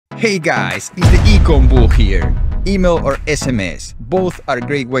Hey guys, it's the Econ Bull here. Email or SMS, both are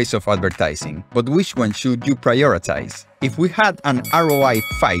great ways of advertising, but which one should you prioritize? If we had an ROI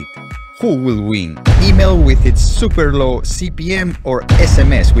fight, who will win? Email with its super low CPM or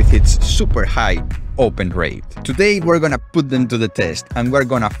SMS with its super high open rate? Today we're gonna put them to the test and we're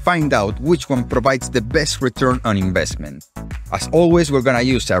gonna find out which one provides the best return on investment. As always, we're gonna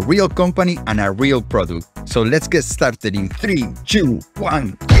use a real company and a real product. So let's get started in 3, 2,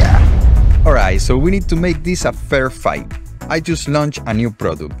 1, yeah! Alright, so we need to make this a fair fight. I just launched a new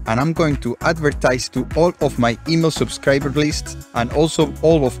product and I'm going to advertise to all of my email subscriber lists and also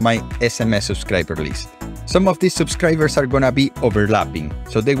all of my SMS subscriber list. Some of these subscribers are gonna be overlapping,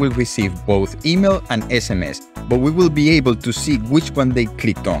 so they will receive both email and SMS, but we will be able to see which one they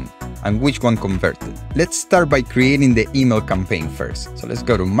clicked on and which one converted. Let's start by creating the email campaign first. So let's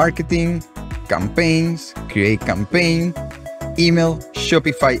go to Marketing, Campaigns, Create Campaign, Email,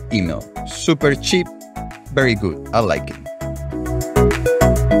 Shopify Email. Super cheap, very good, I like it.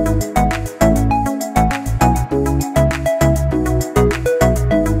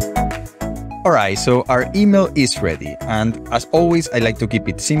 Alright, so our email is ready, and as always I like to keep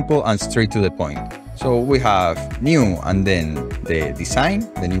it simple and straight to the point. So we have new and then the design,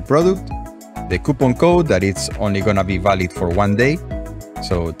 the new product, the coupon code that it's only gonna be valid for 1 day,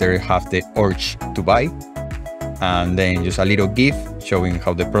 so there you have the urge to buy, and then just a little GIF showing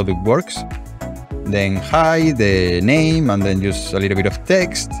how the product works. Then hi, the name, and then just a little bit of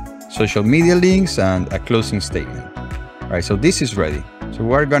text, social media links, and a closing statement. All right, so this is ready. So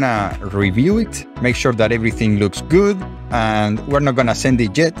we're gonna review it, make sure that everything looks good, and we're not gonna send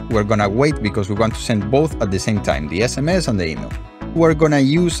it yet. We're gonna wait because we want to send both at the same time, the SMS and the email. We're gonna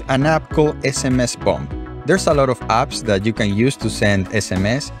use an app called SMS Bump. There's a lot of apps that you can use to send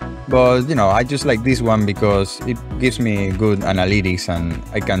SMS, but I just like this one because it gives me good analytics and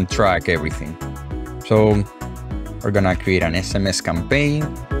I can track everything. So we're gonna create an SMS campaign.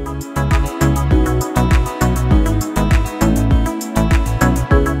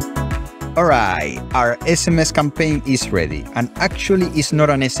 Alright, our SMS campaign is ready, and actually it's not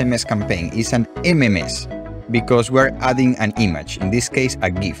an SMS campaign, it's an MMS because we're adding an image, in this case a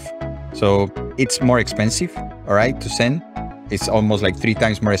GIF. So it's more expensive, alright, to send. It's almost like 3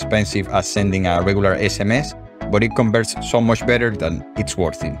 times more expensive as sending a regular SMS, but it converts so much better that it's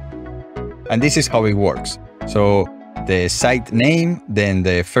worth it. And this is how it works. So the site name, then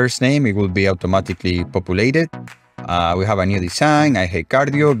the first name, it will be automatically populated. We have a new design, I hate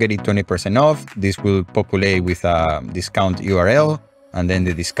cardio, get it 20% off. This will populate with a discount URL and then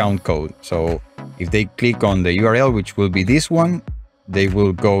the discount code. So if they click on the URL, which will be this one, they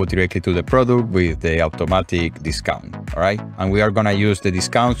will go directly to the product with the automatic discount, all right? And we are gonna use the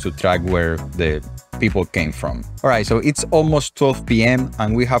discounts to track where the people came from. All right, so it's almost 12 p.m.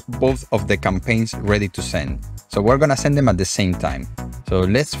 and we have both of the campaigns ready to send. So we're gonna send them at the same time. So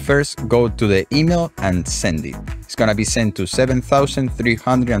let's first go to the email and send it. It's gonna be sent to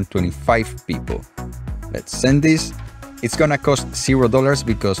 7,325 people. Let's send this. It's gonna cost $0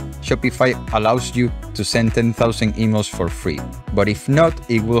 because Shopify allows you to send 10,000 emails for free. But if not,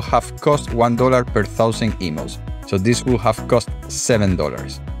 it will have cost $1 per 1,000 emails. So this will have cost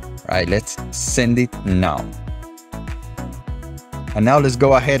 $7. All right, let's send it now. And now let's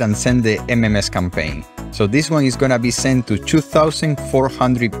go ahead and send the MMS campaign. So this one is gonna be sent to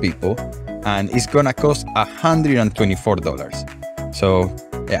 2,400 people and it's gonna cost $124. So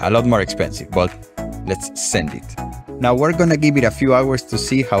yeah, a lot more expensive, but let's send it. Now we're gonna give it a few hours to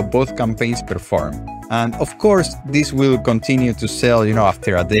see how both campaigns perform. And of course, this will continue to sell,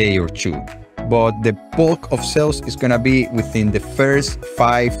 after a day or 2. But the bulk of sales is gonna be within the first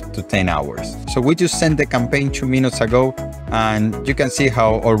 5 to 10 hours. So we just sent the campaign 2 minutes ago and you can see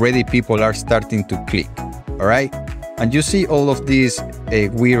how already people are starting to click, all right? And you see all of these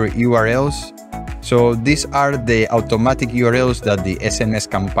weird URLs. So these are the automatic URLs that the SMS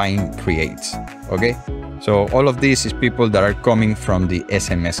campaign creates, okay? So all of this is people that are coming from the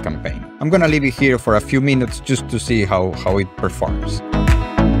SMS campaign. I'm gonna leave it here for a few minutes just to see how it performs.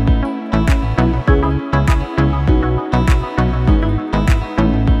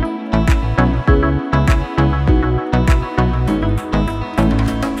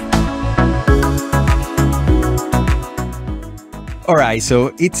 Alright,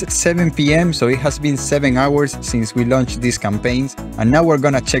 so it's 7 p.m. so it has been 7 hours since we launched these campaigns and now we're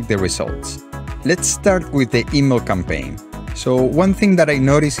gonna check the results. Let's start with the email campaign. So one thing that I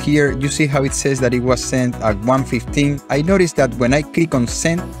noticed here, you see how it says that it was sent at 1:15. I noticed that when I click on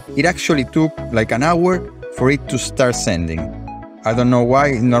send, it actually took like an hour for it to start sending. I don't know why,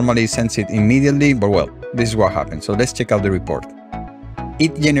 it normally sends it immediately, but well, this is what happened. So let's check out the report.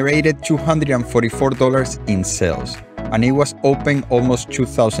 It generated $244 in sales, and it was opened almost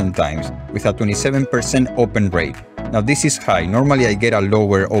 2,000 times with a 27% open rate. Now this is high. Normally I get a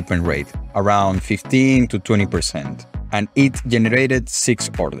lower open rate, around 15 to 20%, and it generated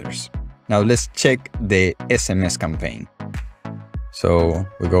 6 orders. Now let's check the SMS campaign. So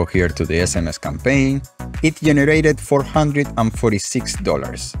we go here to the SMS campaign. It generated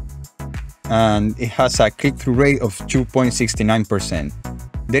 $446, and it has a click-through rate of 2.69%.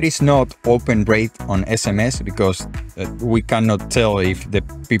 There is not open rate on SMS because we cannot tell if the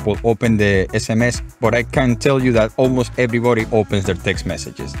people open the SMS, but I can tell you that almost everybody opens their text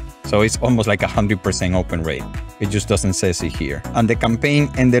messages. So it's almost like 100% open rate. It just doesn't say it here. And the campaign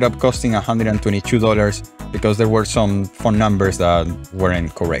ended up costing $122 because there were some phone numbers that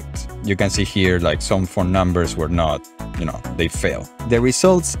weren't correct. You can see here like some phone numbers were not, they fail. The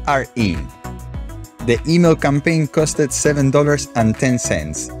results are in. The email campaign costed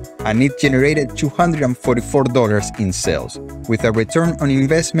 $7.10, and it generated $244 in sales, with a return on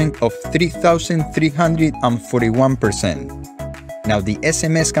investment of 3,341%. Now, the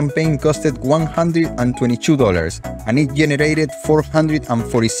SMS campaign costed $122, and it generated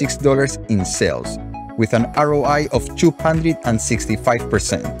 $446 in sales, with an ROI of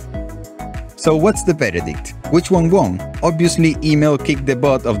 265%. So what's the verdict? Which one won? Obviously, email kicked the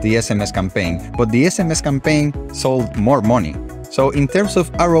butt of the SMS campaign, but the SMS campaign sold more money. So in terms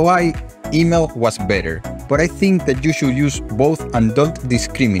of ROI, email was better. But I think that you should use both and don't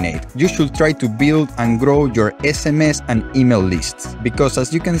discriminate. You should try to build and grow your SMS and email lists, because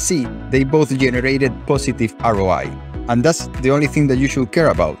as you can see, they both generated positive ROI. And that's the only thing that you should care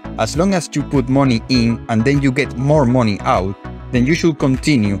about. As long as you put money in and then you get more money out, then you should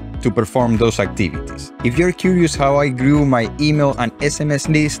continue to perform those activities. If you're curious how I grew my email and SMS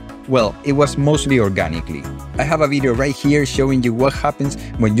list, well, it was mostly organically. I have a video right here showing you what happens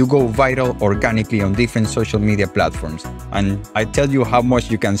when you go viral organically on different social media platforms. And I tell you how much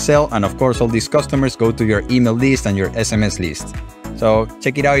you can sell, and of course all these customers go to your email list and your SMS list. So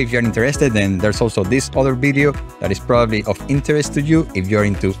check it out if you're interested. And there's also this other video that is probably of interest to you if you're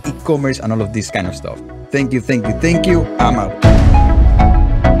into e-commerce and all of this kind of stuff. Thank you. I'm out.